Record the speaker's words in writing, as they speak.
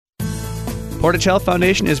Portage Health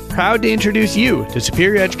Foundation is proud to introduce you to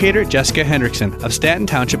Superior Educator Jessica Hendrickson of Stanton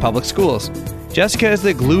Township Public Schools. Jessica is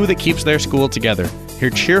the glue that keeps their school together.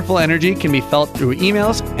 Her cheerful energy can be felt through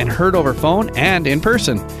emails and heard over phone and in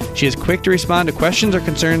person. She is quick to respond to questions or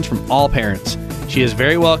concerns from all parents. She is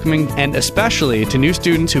very welcoming, and especially to new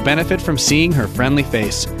students who benefit from seeing her friendly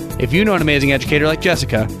face. If you know an amazing educator like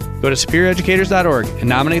Jessica, go to superioreducators.org and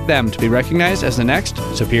nominate them to be recognized as the next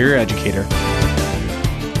Superior Educator.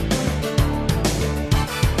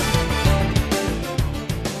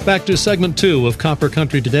 Back to segment 2 of Copper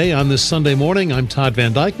Country Today on this Sunday morning. I'm Todd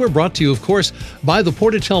Van Dyke. We're brought to you, of course, by the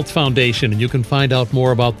Portage Health Foundation, and you can find out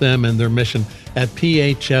more about them and their mission at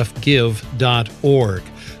phfgive.org.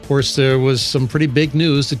 Of course, there was some pretty big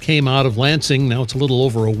news that came out of Lansing. Now it's a little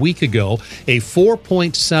over a week ago. A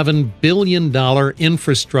 $4.7 billion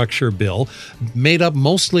infrastructure bill made up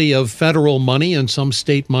mostly of federal money and some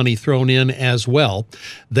state money thrown in as well.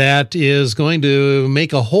 That is going to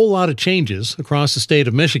make a whole lot of changes across the state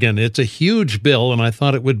of Michigan. It's a huge bill, and I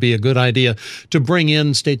thought it would be a good idea to bring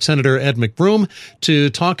in State Senator Ed McBroom to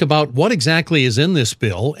talk about what exactly is in this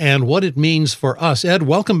bill and what it means for us. Ed,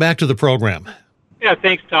 welcome back to the program. Yeah,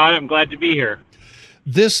 thanks, Todd. I'm glad to be here.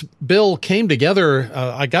 This bill came together,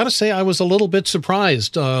 I got to say I was a little bit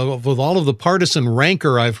surprised with all of the partisan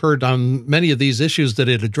rancor I've heard on many of these issues that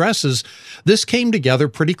it addresses. This came together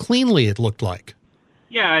pretty cleanly, it looked like.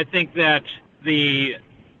 Yeah, I think that the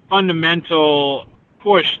fundamental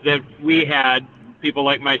push that we had, people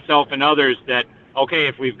like myself and others, that, okay,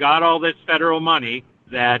 if we've got all this federal money,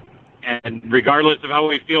 that, and regardless of how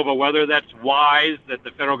we feel about whether that's wise, that the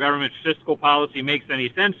federal government's fiscal policy makes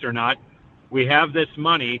any sense or not, we have this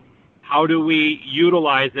money. How do we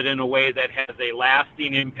utilize it in a way that has a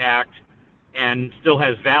lasting impact and still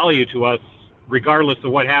has value to us, regardless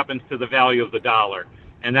of what happens to the value of the dollar?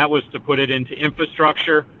 And that was to put it into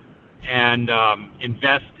infrastructure and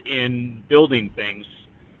invest in building things.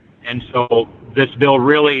 And so this bill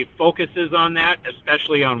really focuses on that,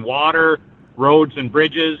 especially on water, roads, and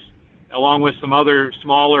bridges, along with some other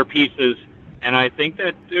smaller pieces. And I think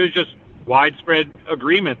that there's just widespread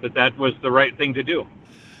agreement that that was the right thing to do.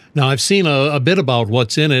 Now, I've seen a bit about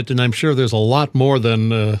what's in it, and I'm sure there's a lot more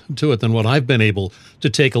to it than what I've been able to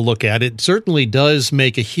take a look at. It certainly does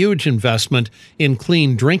make a huge investment in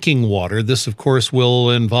clean drinking water. This, of course, will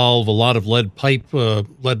involve a lot of lead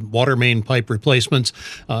water main pipe replacements,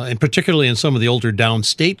 and particularly in some of the older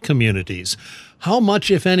downstate communities. How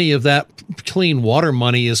much, if any, of that clean water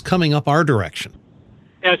money is coming up our direction?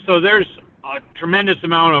 Yeah, so there's a tremendous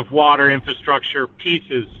amount of water infrastructure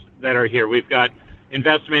pieces that are here. We've got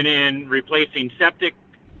investment in replacing septic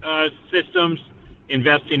systems,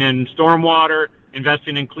 investing in stormwater,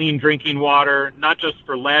 investing in clean drinking water, not just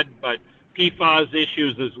for lead, but PFAS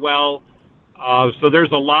issues as well. So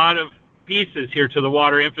there's a lot of pieces here to the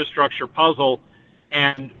water infrastructure puzzle.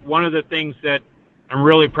 And one of the things that I'm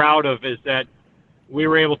really proud of is that we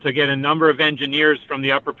were able to get a number of engineers from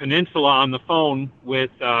the Upper Peninsula on the phone with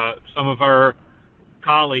some of our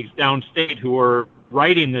colleagues downstate who were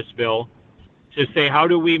writing this bill to say, how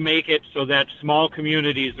do we make it so that small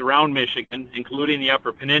communities around Michigan, including the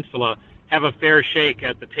Upper Peninsula, have a fair shake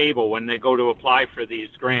at the table when they go to apply for these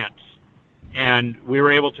grants? And we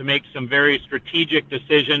were able to make some very strategic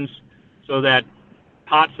decisions so that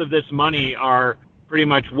pots of this money are pretty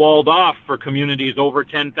much walled off for communities over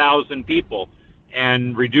 10,000 people,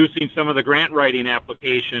 and reducing some of the grant writing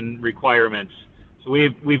application requirements. So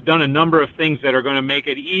we've done a number of things that are going to make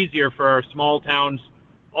it easier for our small towns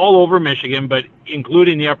all over Michigan, but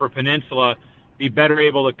including the Upper Peninsula, be better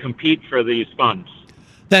able to compete for these funds.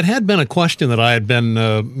 That had been a question that I had been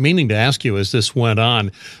meaning to ask you as this went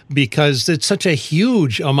on, because it's such a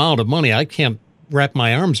huge amount of money. I can't wrap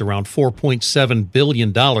my arms around $4.7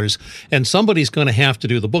 billion. And somebody's going to have to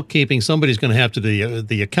do the bookkeeping. Somebody's going to have to do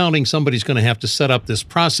the accounting. Somebody's going to have to set up this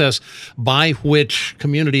process by which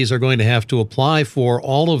communities are going to have to apply for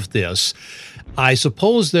all of this. I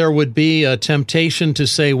suppose there would be a temptation to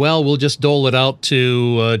say, well, we'll just dole it out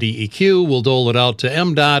to DEQ, we'll dole it out to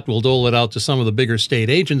MDOT, we'll dole it out to some of the bigger state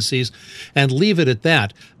agencies and leave it at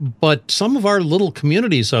that. But some of our little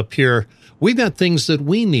communities up here, we've got things that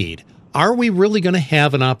we need. Are we really going to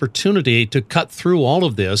have an opportunity to cut through all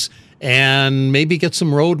of this and maybe get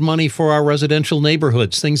some road money for our residential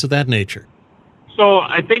neighborhoods, things of that nature? So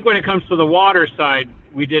I think when it comes to the water side,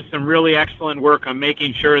 we did some really excellent work on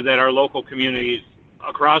making sure that our local communities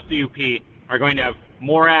across the UP are going to have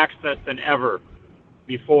more access than ever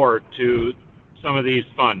before to some of these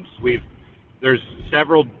funds. There's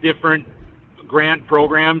several different grant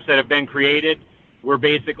programs that have been created. We're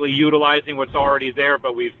basically utilizing what's already there,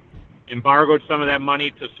 but we've embargoed some of that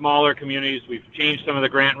money to smaller communities. We've changed some of the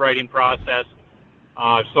grant writing process.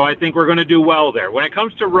 So I think we're going to do well there. When it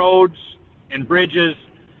comes to roads and bridges,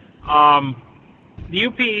 the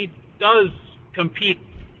UP does compete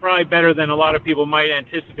probably better than a lot of people might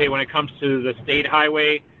anticipate when it comes to the state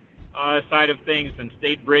highway side of things and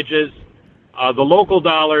state bridges. The local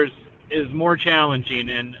dollars is more challenging,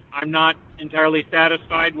 and I'm not entirely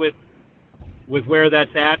satisfied with where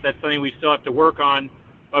that's at. That's something we still have to work on,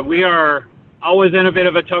 but we are always in a bit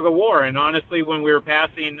of a tug of war. And honestly, when we were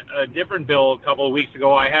passing a different bill a couple of weeks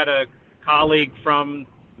ago, I had a colleague from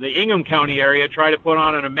the Ingham County area try to put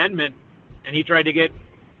on an amendment, and he tried to get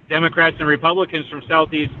Democrats and Republicans from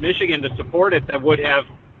Southeast Michigan to support it that would have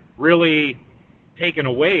really taken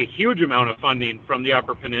away a huge amount of funding from the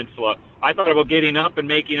Upper Peninsula. I thought about getting up and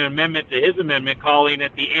making an amendment to his amendment, calling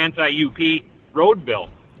it the anti-UP road bill,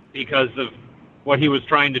 because of what he was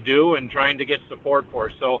trying to do and trying to get support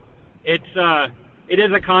for. So it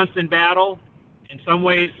is a constant battle. In some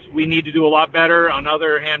ways, we need to do a lot better. On the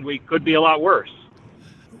other hand, we could be a lot worse.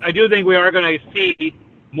 I do think we are going to see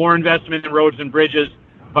more investment in roads and bridges,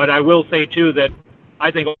 but I will say, too, that I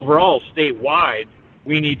think overall, statewide,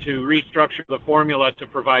 we need to restructure the formula to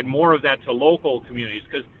provide more of that to local communities.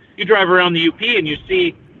 Because you drive around the UP and you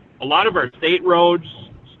see a lot of our state roads,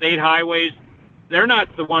 state highways, they're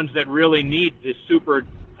not the ones that really need this super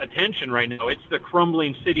attention right now. It's the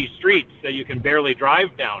crumbling city streets that you can barely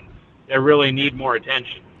drive down that really need more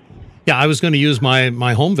attention. Yeah, I was going to use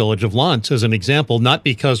my home village of Lantz as an example, not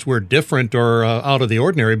because we're different or out of the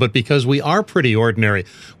ordinary, but because we are pretty ordinary.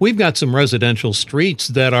 We've got some residential streets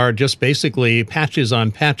that are just basically patches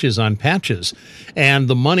on patches on patches. And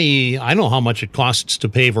the money, I know how much it costs to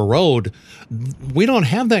pave a road. We don't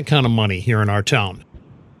have that kind of money here in our town.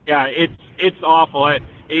 Yeah, it's awful.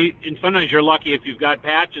 And sometimes you're lucky if you've got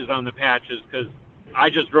patches on the patches, because I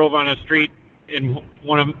just drove on a street in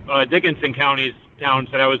one of Dickinson County's towns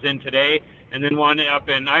that I was in today, and then one up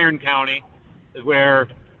in Iron County where,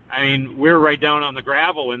 I mean, we're right down on the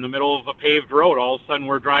gravel in the middle of a paved road. All of a sudden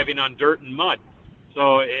we're driving on dirt and mud.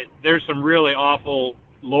 So there's some really awful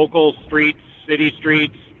local streets, city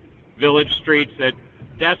streets, village streets that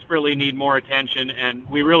desperately need more attention, and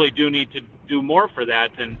we really do need to do more for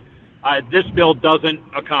that. And this bill doesn't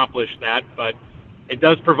accomplish that, but it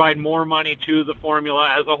does provide more money to the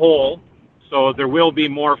formula as a whole. So there will be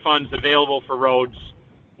more funds available for roads.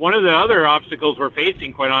 One of the other obstacles we're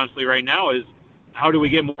facing, quite honestly, right now is how do we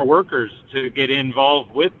get more workers to get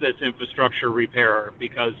involved with this infrastructure repair?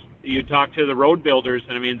 Because you talk to the road builders,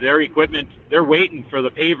 and I mean, their equipment, they're waiting for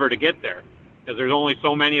the paver to get there because there's only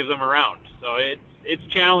so many of them around. So it's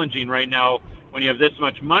challenging right now when you have this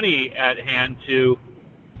much money at hand to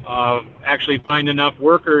actually find enough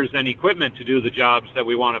workers and equipment to do the jobs that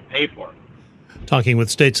we want to pay for. Talking with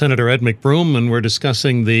State Senator Ed McBroom, and we're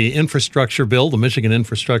discussing the infrastructure bill, the Michigan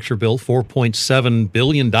infrastructure bill, $4.7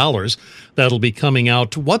 billion that'll be coming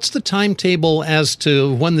out. What's the timetable as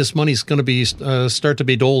to when this money's going to be start to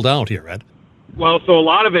be doled out here, Ed? Well, so a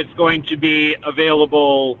lot of it's going to be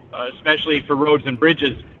available, especially for roads and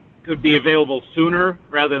bridges, could be available sooner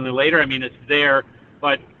rather than later. I mean, it's there,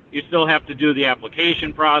 but you still have to do the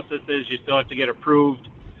application processes. You still have to get approved.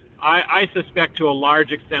 I suspect to a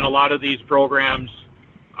large extent a lot of these programs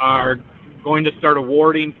are going to start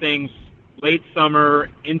awarding things late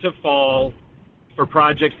summer into fall for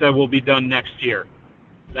projects that will be done next year.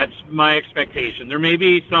 That's my expectation. There may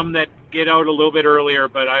be some that get out a little bit earlier,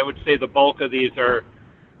 but I would say the bulk of these are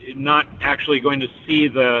not actually going to see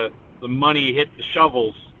the money hit the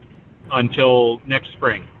shovels until next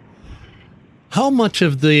spring. How much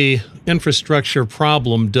of the infrastructure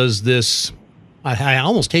problem does this, I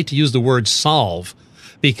almost hate to use the word solve,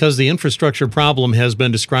 because the infrastructure problem has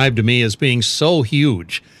been described to me as being so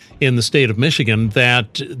huge in the state of Michigan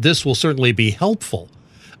that this will certainly be helpful.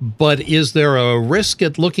 But is there a risk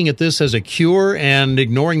at looking at this as a cure and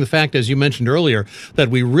ignoring the fact, as you mentioned earlier, that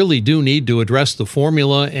we really do need to address the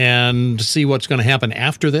formula and see what's going to happen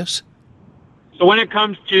after this? So when it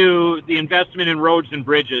comes to the investment in roads and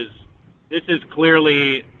bridges, this is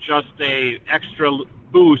clearly just a extra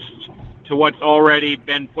boost to what's already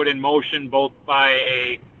been put in motion, both by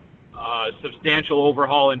a substantial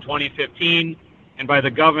overhaul in 2015 and by the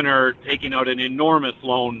governor taking out an enormous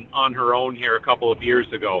loan on her own here a couple of years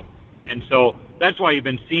ago. And so that's why you've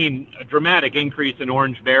been seeing a dramatic increase in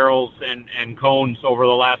orange barrels and cones over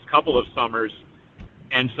the last couple of summers.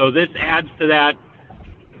 And so this adds to that.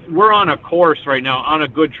 We're on a course right now, on a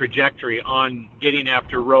good trajectory on getting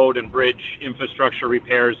after road and bridge infrastructure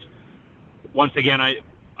repairs. Once again,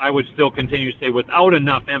 I would still continue to say without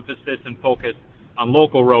enough emphasis and focus on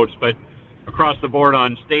local roads, but across the board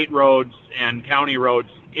on state roads and county roads,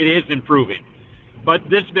 it is improving. But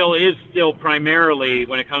this bill is still primarily,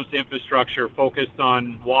 when it comes to infrastructure, focused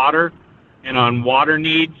on water and on water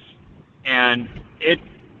needs. And it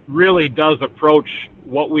really does approach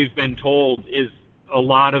what we've been told is a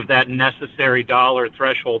lot of that necessary dollar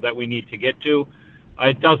threshold that we need to get to.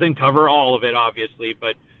 It doesn't cover all of it, obviously,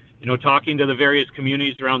 but talking to the various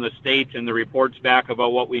communities around the state and the reports back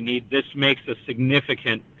about what we need, this makes a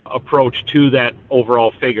significant approach to that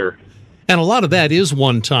overall figure. And a lot of that is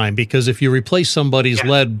one time, because if you replace somebody's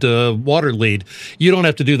lead water lead, you don't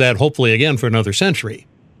have to do that, hopefully, again for another century.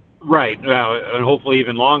 Right, and hopefully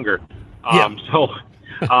even longer.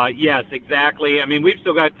 Yes, exactly. I mean, we've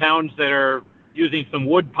still got towns that are using some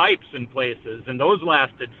wood pipes in places, and those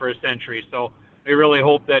lasted for a century. So we really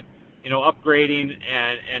hope that, upgrading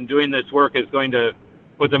and doing this work is going to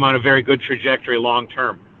put them on a very good trajectory long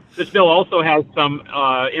term. This bill also has some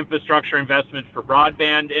infrastructure investment for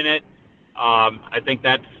broadband in it. I think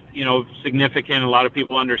that's, significant. A lot of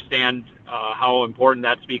people understand how important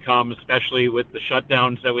that's become, especially with the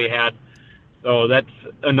shutdowns that we had. So that's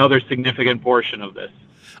another significant portion of this.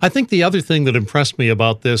 I think the other thing that impressed me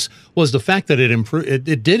about this was the fact that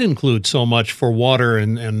it did include so much for water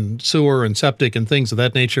and sewer and septic and things of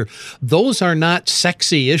that nature. Those are not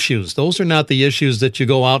sexy issues. Those are not the issues that you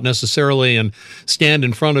go out necessarily and stand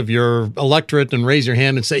in front of your electorate and raise your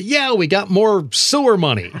hand and say, yeah, we got more sewer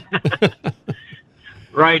money.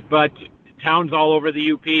 Right, but towns all over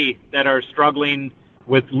the UP that are struggling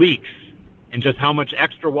with leaks and just how much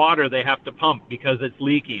extra water they have to pump because it's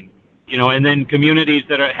leaking. And then communities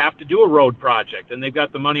that have to do a road project, and they've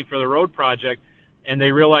got the money for the road project, and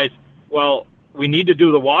they realize, well, we need to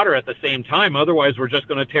do the water at the same time, otherwise we're just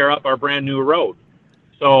going to tear up our brand new road.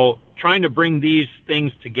 So trying to bring these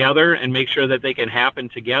things together and make sure that they can happen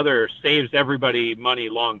together saves everybody money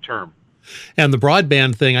long term. And the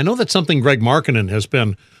broadband thing, I know that's something Greg Markinen has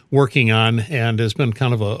been working on and has been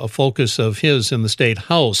kind of a focus of his in the State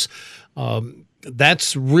House.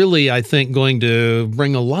 That's really, I think, going to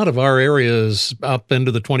bring a lot of our areas up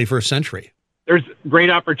into the 21st century. There's great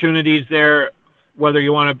opportunities there, whether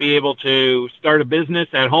you want to be able to start a business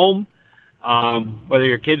at home, whether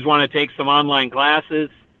your kids want to take some online classes,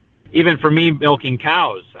 even for me, milking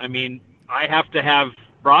cows. I mean, I have to have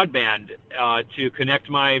broadband to connect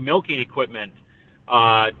my milking equipment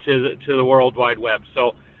to the World Wide Web.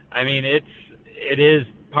 So, I mean, it is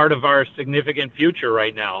part of our significant future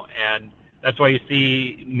right now, and that's why you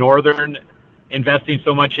see Northern investing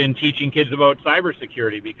so much in teaching kids about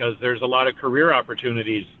cybersecurity, because there's a lot of career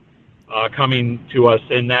opportunities coming to us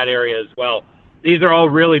in that area as well. These are all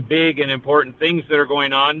really big and important things that are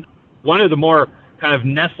going on. One of the more kind of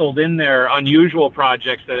nestled in there unusual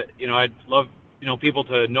projects that I'd love people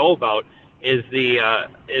to know about is the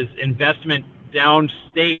is investment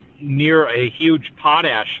downstate near a huge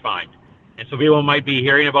potash find. And so people might be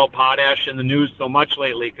hearing about potash in the news so much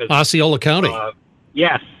lately because Osceola County.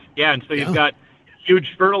 Yes, yeah, and so you've got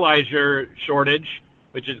huge fertilizer shortage,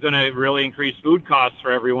 which is going to really increase food costs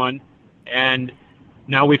for everyone. And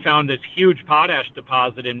now we found this huge potash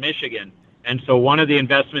deposit in Michigan, and so one of the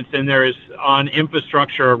investments in there is on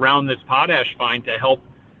infrastructure around this potash find to help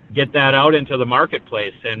get that out into the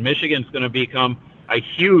marketplace. And Michigan's going to become a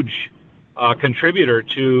huge contributor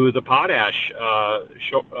to the potash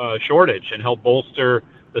shortage and help bolster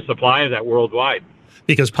the supply of that worldwide.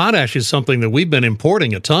 Because potash is something that we've been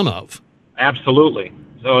importing a ton of. Absolutely.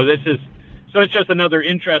 So it's just another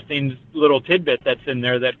interesting little tidbit that's in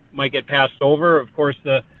there that might get passed over. Of course,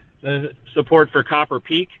 the support for Copper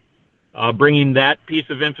Peak, bringing that piece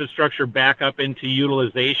of infrastructure back up into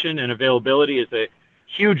utilization and availability is a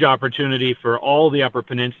huge opportunity for all the Upper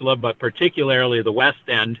Peninsula, but particularly the West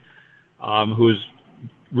End, who's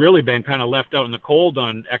really been kind of left out in the cold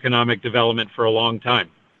on economic development for a long time.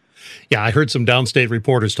 Yeah, I heard some downstate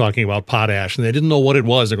reporters talking about potash, and they didn't know what it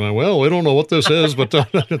was. They're going, well, we don't know what this is, but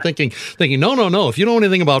thinking, no. If you know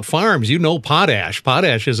anything about farms, you know potash.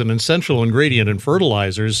 Potash is an essential ingredient in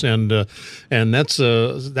fertilizers, and that's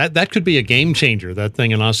that could be a game changer. That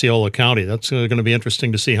thing in Osceola County. That's going to be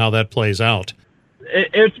interesting to see how that plays out.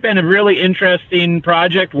 It's been a really interesting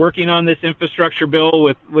project working on this infrastructure bill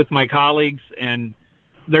with my colleagues, and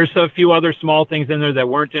there's a few other small things in there that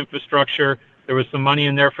weren't infrastructure. There was some money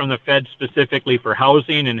in there from the Fed specifically for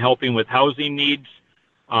housing and helping with housing needs.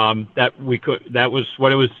 That was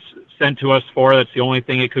what it was sent to us for. That's the only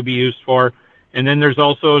thing it could be used for. And then there's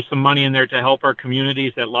also some money in there to help our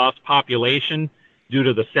communities that lost population due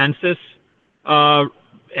to the census.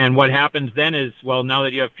 And what happens then is, well, now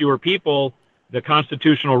that you have fewer people, the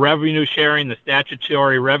constitutional revenue sharing, the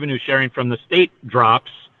statutory revenue sharing from the state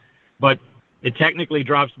drops, but it technically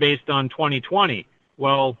drops based on 2020.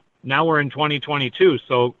 Well, now we're in 2022,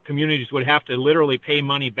 so communities would have to literally pay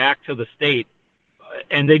money back to the state.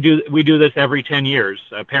 And we do this every 10 years,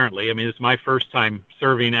 apparently. I mean, it's my first time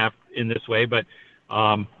serving in this way, but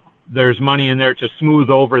there's money in there to smooth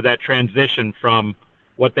over that transition from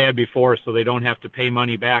what they had before, so they don't have to pay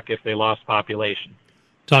money back if they lost population.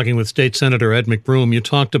 Talking with State Senator Ed McBroom, you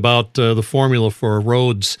talked about the formula for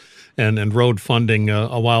roads and road funding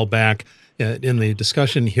a while back in the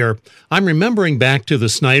discussion here. I'm remembering back to the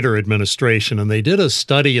Snyder administration, and they did a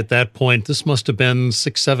study at that point. This must have been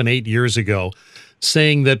 6, 7, 8 years ago,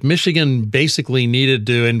 saying that Michigan basically needed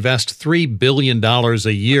to invest $3 billion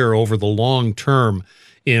a year over the long term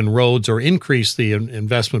in roads, or increase the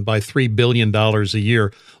investment by $3 billion a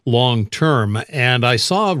year long term. And I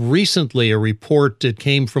saw recently a report that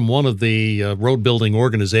came from one of the road building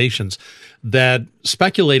organizations that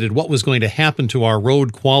speculated what was going to happen to our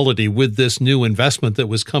road quality with this new investment that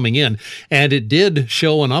was coming in. And it did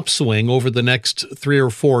show an upswing over the next 3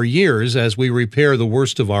 or 4 years as we repair the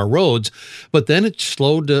worst of our roads. But then it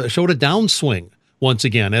showed a downswing once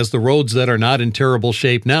again, as the roads that are not in terrible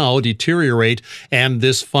shape now deteriorate and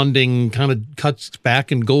this funding kind of cuts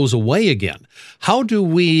back and goes away again. How do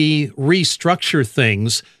we restructure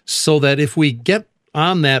things so that if we get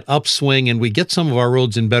on that upswing and we get some of our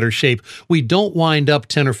roads in better shape, we don't wind up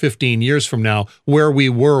 10 or 15 years from now where we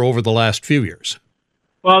were over the last few years?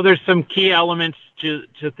 Well, there's some key elements to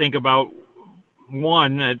think about.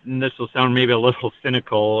 One, and this will sound maybe a little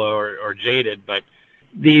cynical or jaded, but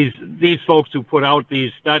these folks who put out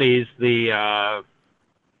these studies, the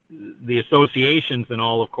associations and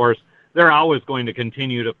all, of course, they're always going to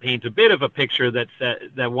continue to paint a bit of a picture that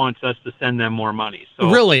wants us to send them more money.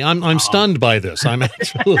 So really, I'm stunned by this. I'm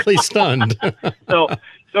absolutely stunned. So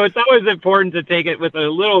it's always important to take it with a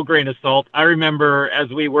little grain of salt. I remember as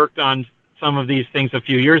we worked on some of these things a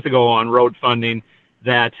few years ago on road funding,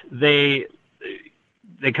 that they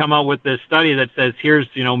come out with this study that says, here's,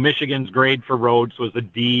 Michigan's grade for roads was a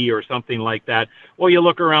D or something like that. Well, you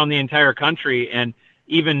look around the entire country, and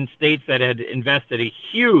even states that had invested a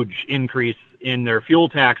huge increase in their fuel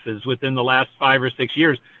taxes within the last 5 or 6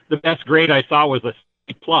 years, the best grade I saw was a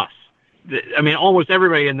C+. I mean, almost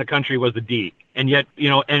everybody in the country was a D. And yet,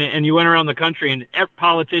 and you went around the country, and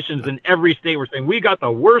politicians in every state were saying, we got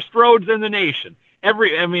the worst roads in the nation.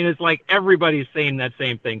 It's like everybody's saying that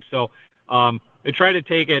same thing. So, they try to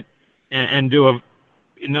take it and do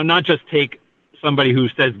not just take somebody who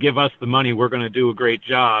says, give us the money, we're going to do a great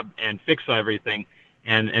job and fix everything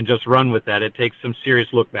and just run with that. It takes some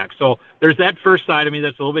serious look back. So there's that first side of me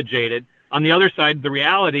that's a little bit jaded. On the other side, the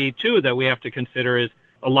reality too that we have to consider is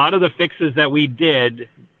a lot of the fixes that we did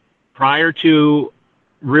prior to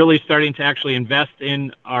really starting to actually invest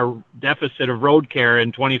in our deficit of road care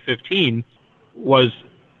in 2015 was,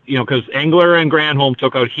 because Engler and Granholm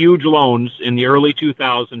took out huge loans in the early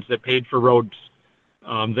 2000s that paid for roads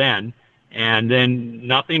then, and then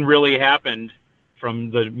nothing really happened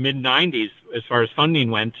from the mid-90s as far as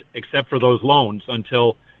funding went, except for those loans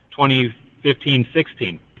until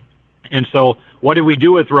 2015-16. And so what did we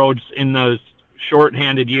do with roads in those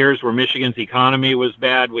short-handed years where Michigan's economy was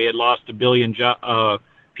bad? We had lost a million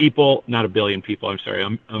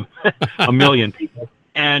people.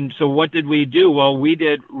 And so what did we do? Well, we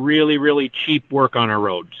did really, really cheap work on our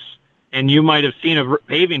roads. And you might have seen a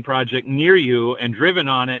paving project near you and driven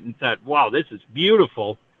on it and thought, wow, this is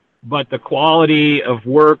beautiful. But the quality of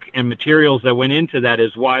work and materials that went into that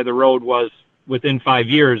is why the road was, within 5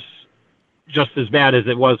 years, just as bad as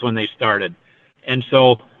it was when they started. And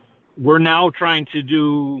so we're now trying to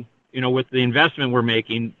do, with the investment we're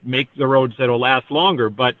making, make the roads that will last longer.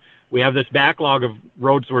 But we have this backlog of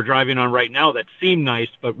roads we're driving on right now that seem nice,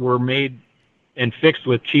 but were made and fixed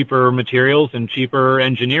with cheaper materials and cheaper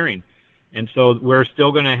engineering. And so we're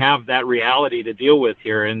still going to have that reality to deal with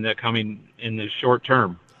here in the short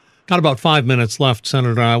term. Got about 5 minutes left,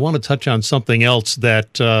 Senator. I want to touch on something else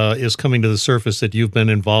that is coming to the surface that you've been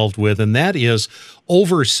involved with, and that is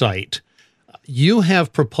oversight. You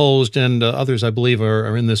have proposed, and others I believe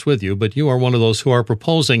are in this with you, but you are one of those who are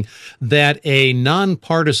proposing that a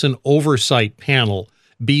nonpartisan oversight panel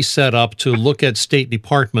be set up to look at state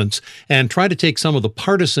departments and try to take some of the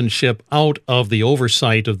partisanship out of the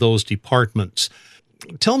oversight of those departments.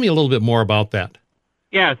 Tell me a little bit more about that.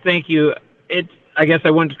 Yeah, thank you. I guess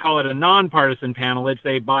I wouldn't call it a nonpartisan panel. It's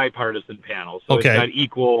a bipartisan panel. So okay. It's got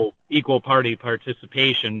equal party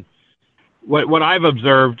participation. What I've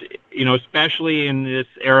observed, especially in this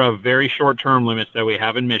era of very short term limits that we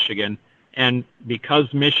have in Michigan, and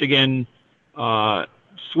because Michigan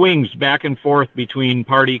swings back and forth between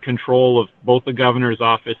party control of both the governor's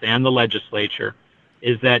office and the legislature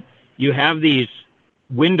is that you have these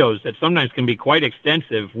windows that sometimes can be quite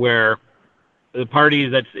extensive where the party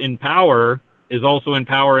that's in power is also in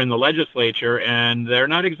power in the legislature, and they're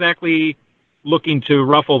not exactly looking to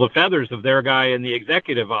ruffle the feathers of their guy in the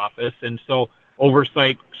executive office, and so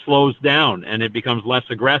oversight slows down and it becomes less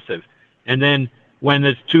aggressive. And then when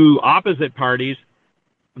there's two opposite parties,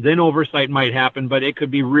 then oversight might happen, but it could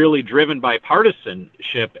be really driven by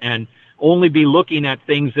partisanship and only be looking at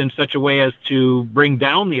things in such a way as to bring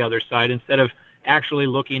down the other side instead of actually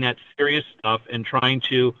looking at serious stuff and trying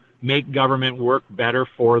to make government work better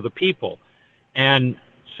for the people. And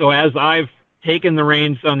so as I've taken the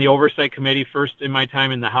reins on the Oversight Committee, first in my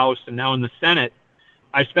time in the House and now in the Senate,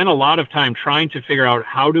 I spent a lot of time trying to figure out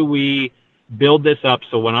how do we build this up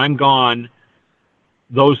so when I'm gone,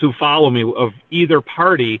 those who follow me of either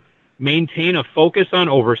party maintain a focus on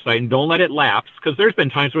oversight and don't let it lapse, because there's been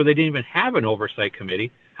times where they didn't even have an oversight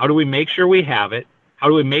committee. How do we make sure we have it? How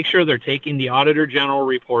do we make sure they're taking the Auditor General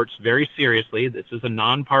reports very seriously? This is a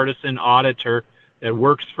nonpartisan auditor that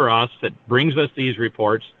works for us, that brings us these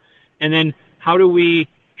reports. And then how do we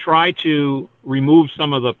try to remove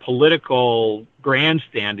some of the political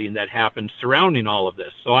grandstanding that happens surrounding all of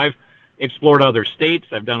this? So I've explored other states.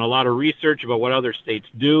 I've done a lot of research about what other states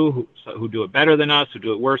do, who do it better than us, who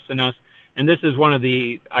do it worse than us. And this is one of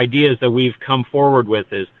the ideas that we've come forward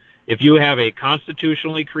with is if you have a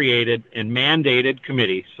constitutionally created and mandated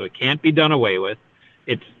committee, so it can't be done away with,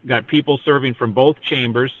 it's got people serving from both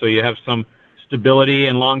chambers, so you have some stability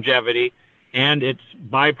and longevity, and it's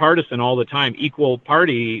bipartisan all the time, equal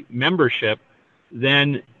party membership,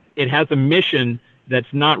 then it has a mission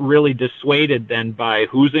that's not really dissuaded then by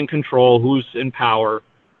who's in control, who's in power,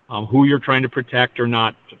 who you're trying to protect or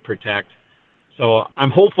not to protect. So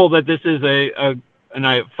I'm hopeful that this is a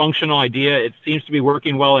functional idea. It seems to be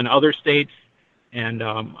working well in other states, and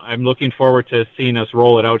I'm looking forward to seeing us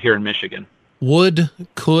roll it out here in Michigan.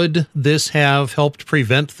 Could this have helped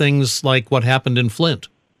prevent things like what happened in Flint?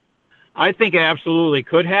 I think it absolutely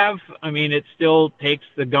could have. I mean, it still takes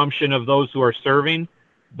the gumption of those who are serving,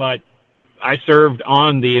 but I served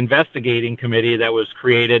on the investigating committee that was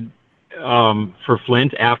created for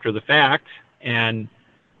Flint after the fact, and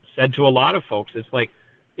said to a lot of folks, it's like,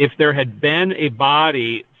 if there had been a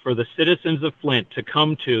body for the citizens of Flint to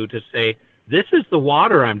come to say, this is the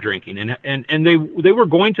water I'm drinking, and they were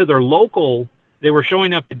going to their local, they were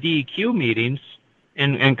showing up to DEQ meetings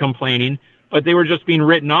and complaining, but they were just being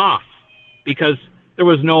written off because there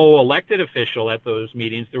was no elected official at those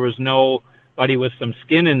meetings. There was nobody with some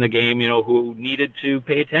skin in the game, who needed to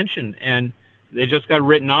pay attention, and they just got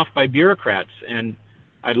written off by bureaucrats. And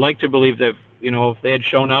I'd like to believe that, if they had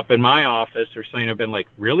shown up in my office or something, I've been like,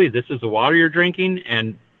 really, this is the water you're drinking?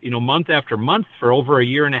 And, month after month for over a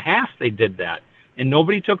year and a half, they did that. And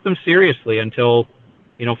nobody took them seriously until,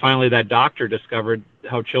 finally that doctor discovered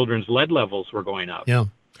how children's lead levels were going up. Yeah.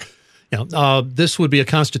 Yeah. This would be a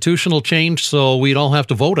constitutional change, so we'd all have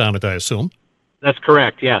to vote on it, I assume. That's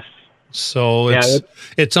correct, yes. So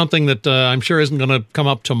it's something that I'm sure isn't going to come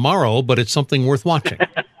up tomorrow, but it's something worth watching.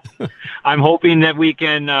 I'm hoping that we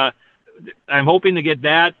can, I'm hoping to get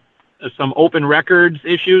that, some open records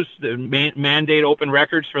issues, mandate open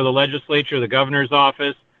records for the legislature, the governor's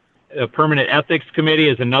office. A permanent ethics committee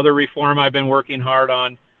is another reform I've been working hard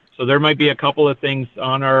on. So there might be a couple of things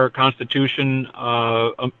on our Constitution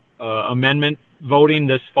amendment voting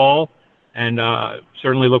this fall, and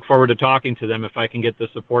certainly look forward to talking to them if I can get the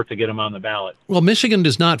support to get them on the ballot. Well, Michigan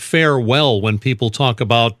does not fare well when people talk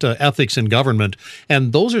about ethics in government,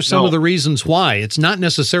 and those are some of the reasons why. It's not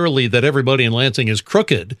necessarily that everybody in Lansing is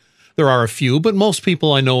crooked. There are a few, but most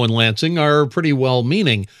people I know in Lansing are pretty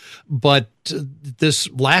well-meaning. But this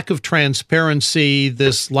lack of transparency,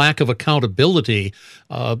 this lack of accountability,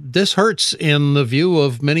 this hurts in the view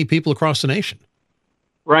of many people across the nation.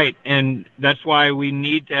 Right, and that's why we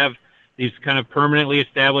need to have these kind of permanently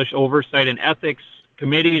established oversight and ethics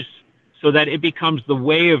committees so that it becomes the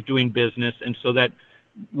way of doing business, and so that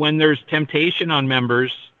when there's temptation on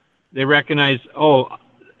members, they recognize,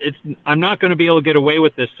 I'm not going to be able to get away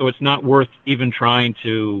with this, so it's not worth even trying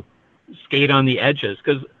to skate on the edges.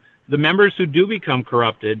 Because the members who do become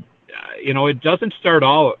corrupted, it doesn't start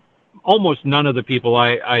almost none of the people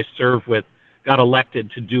I serve with got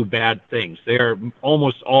elected to do bad things. They are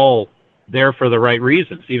almost all there for the right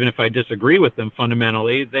reasons. Even if I disagree with them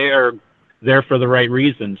fundamentally, they are there for the right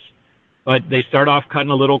reasons. But they start off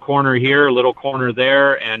cutting a little corner here, a little corner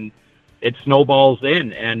there, and it snowballs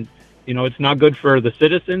in. And it's not good for the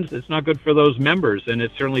citizens. It's not good for those members, and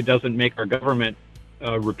it certainly doesn't make our government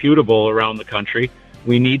reputable around the country.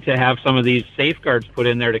 we need to have some of these safeguards put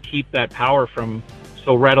in there to keep that power from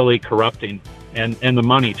so readily corrupting, and the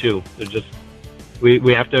money too.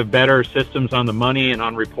 We have to have better systems on the money and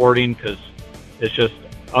on reporting, because it's just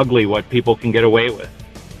ugly what people can get away with.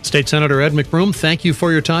 State Senator Ed McBroom, thank you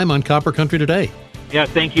for your time on Copper Country today. Yeah,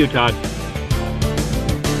 thank you, Todd.